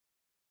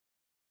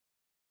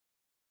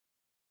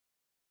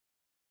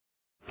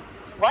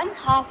one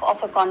half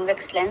of a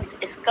convex lens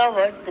is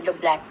covered with a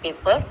black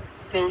paper,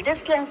 will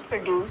this lens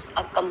produce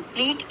a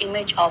complete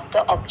image of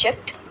the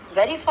object?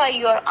 Verify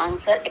your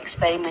answer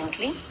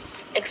experimentally.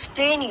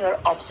 Explain your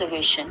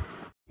observation.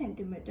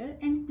 Centimeter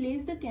and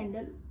place the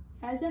candle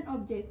as an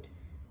object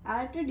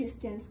at a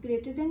distance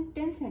greater than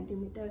 10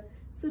 centimeter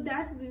so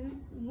that we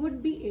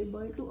would be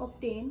able to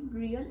obtain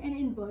real and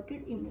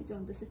inverted image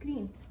on the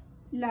screen.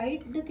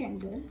 Light the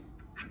candle.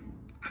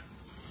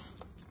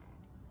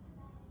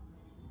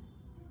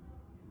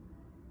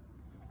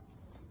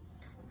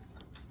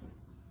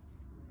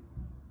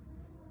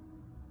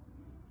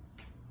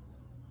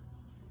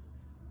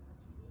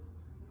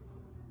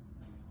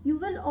 You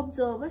will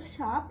observe a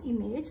sharp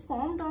image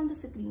formed on the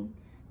screen.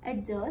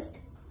 Adjust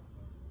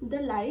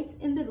the lights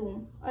in the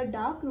room. A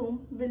dark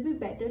room will be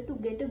better to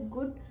get a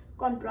good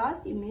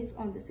contrast image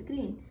on the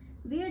screen.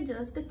 We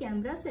adjust the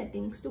camera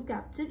settings to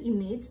capture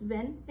image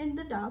when in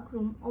the dark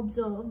room.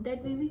 Observe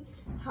that we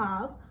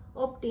have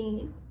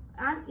obtained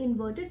an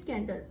inverted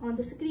candle on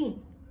the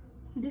screen.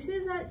 This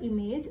is our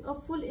image. A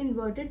full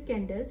inverted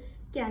candle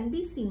can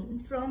be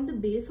seen from the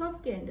base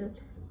of candle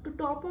to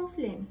top of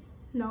lens.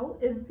 Now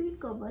if we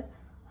cover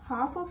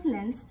half of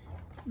lens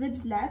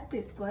with black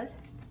paper,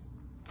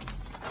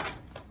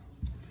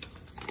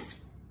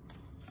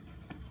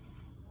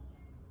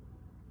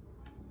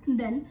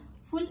 then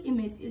full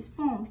image is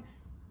formed.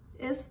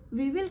 If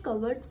we will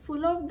cover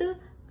full of the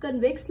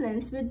convex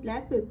lens with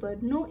black paper,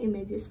 no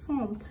image is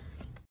formed.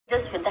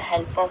 This with the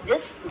help of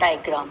this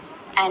diagram.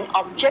 An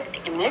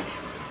object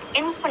emits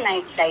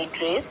infinite light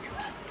rays.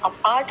 A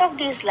part of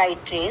these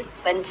light rays,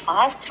 when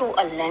passed through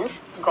a lens,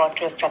 got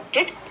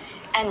refracted,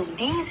 and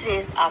these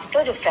rays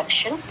after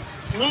refraction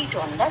meet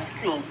on the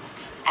screen.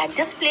 At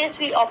this place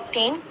we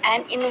obtain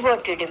an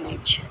inverted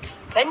image.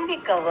 When we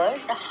cover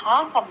the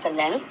half of the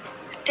lens,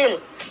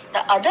 still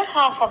the other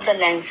half of the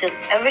lens is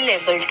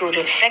available to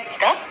refract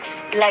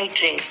the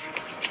light rays.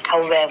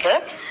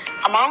 However,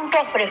 amount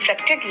of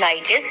refracted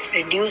light is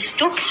reduced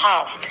to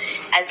half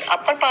as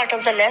upper part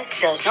of the lens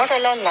does not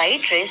allow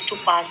light rays to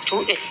pass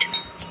through it.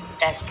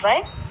 That's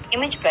why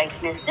image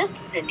brightness is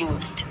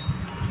reduced.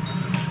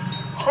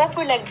 Hope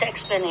you like the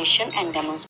explanation and demonstration.